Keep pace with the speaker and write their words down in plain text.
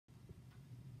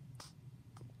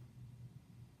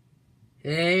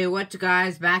Hey, what's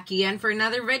guys, back again for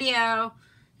another video.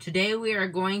 Today we are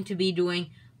going to be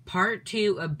doing part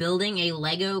 2 of building a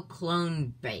Lego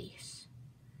clone base.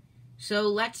 So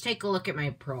let's take a look at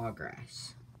my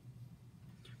progress.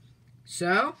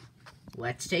 So,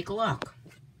 let's take a look.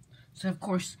 So of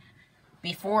course,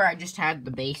 before I just had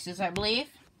the bases, I believe,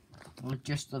 with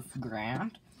just the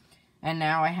ground. And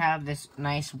now I have this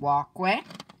nice walkway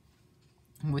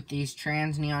with these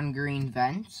trans neon green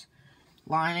vents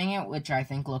lining it, which I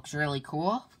think looks really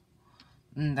cool.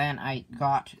 And then I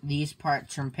got these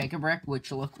parts from Pick-a-Brick,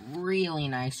 which look really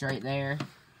nice right there.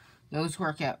 Those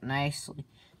work out nicely.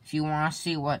 If you want to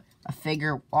see what a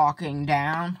figure walking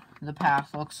down the path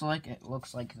looks like, it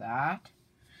looks like that.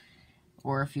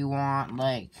 Or if you want,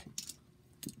 like,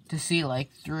 to see,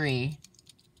 like, 3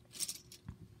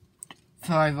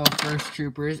 501st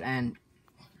Troopers and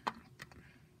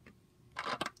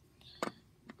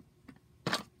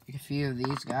a few of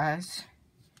these guys.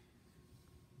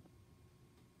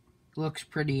 Looks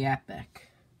pretty epic.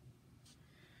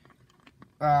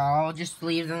 I'll just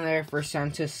leave them there for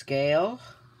sense of scale.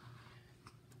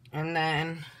 And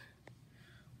then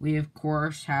we of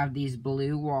course have these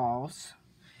blue walls.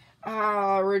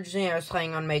 Originally I was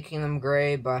planning on making them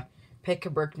gray, but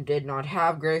Pick-a-Brick did not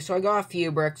have gray, so I got a few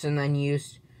bricks and then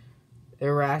used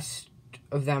the rest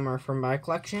of them are from my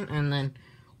collection. And then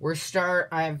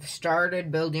I've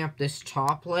started building up this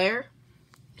top layer,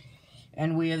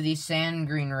 and we have these sand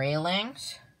green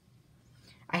railings.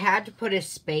 I had to put a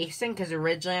spacing because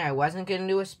originally I wasn't going to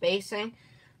do a spacing.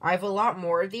 I have a lot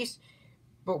more of these,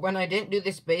 but when I didn't do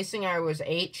the spacing, I was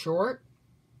 8 short,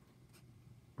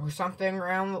 or something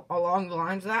along the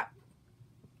lines of that.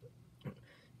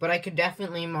 But I could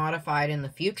definitely modify it in the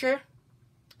future.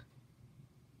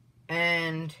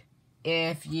 And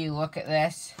if you look at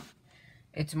this,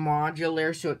 it's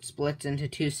modular, so it splits into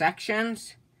 2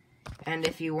 sections. And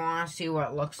if you want to see what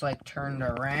it looks like turned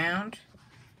around,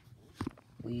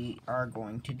 we are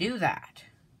going to do that.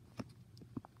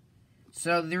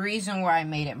 So the reason why I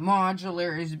made it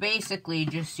modular is basically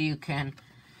just so you can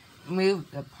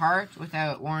move the parts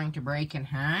without wanting to break in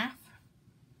half.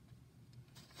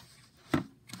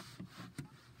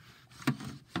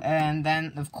 And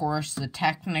then, of course, the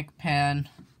Technic pin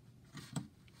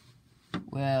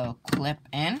will clip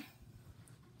in.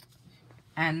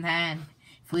 And then,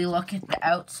 if we look at the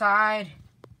outside,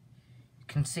 you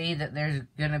can see that there's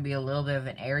going to be a little bit of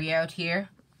an area out here.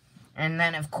 And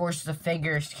then, of course, the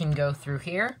figures can go through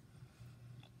here.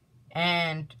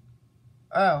 And,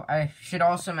 oh, I should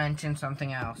also mention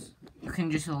something else. You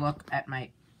can just look at my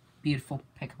beautiful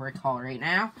Pick-a-Brick haul right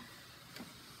now.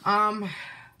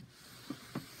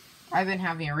 I've been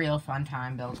having a real fun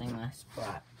time building this,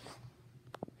 but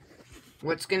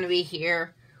what's going to be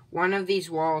here, one of these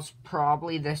walls,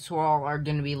 probably this wall, are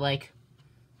going to be like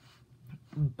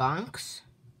bunks,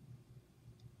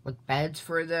 like beds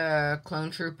for the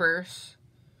clone troopers,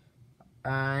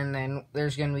 and then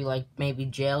there's going to be like maybe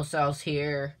jail cells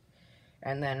here,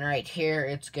 and then right here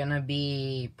it's going to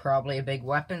be probably a big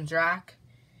weapons rack.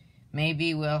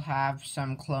 Maybe we'll have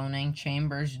some cloning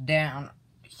chambers down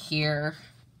here.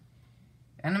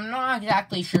 And I'm not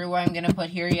exactly sure what I'm going to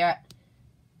put here yet,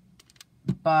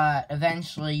 but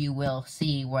eventually you will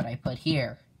see what I put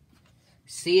here.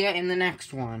 See ya in the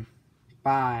next one.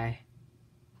 Bye.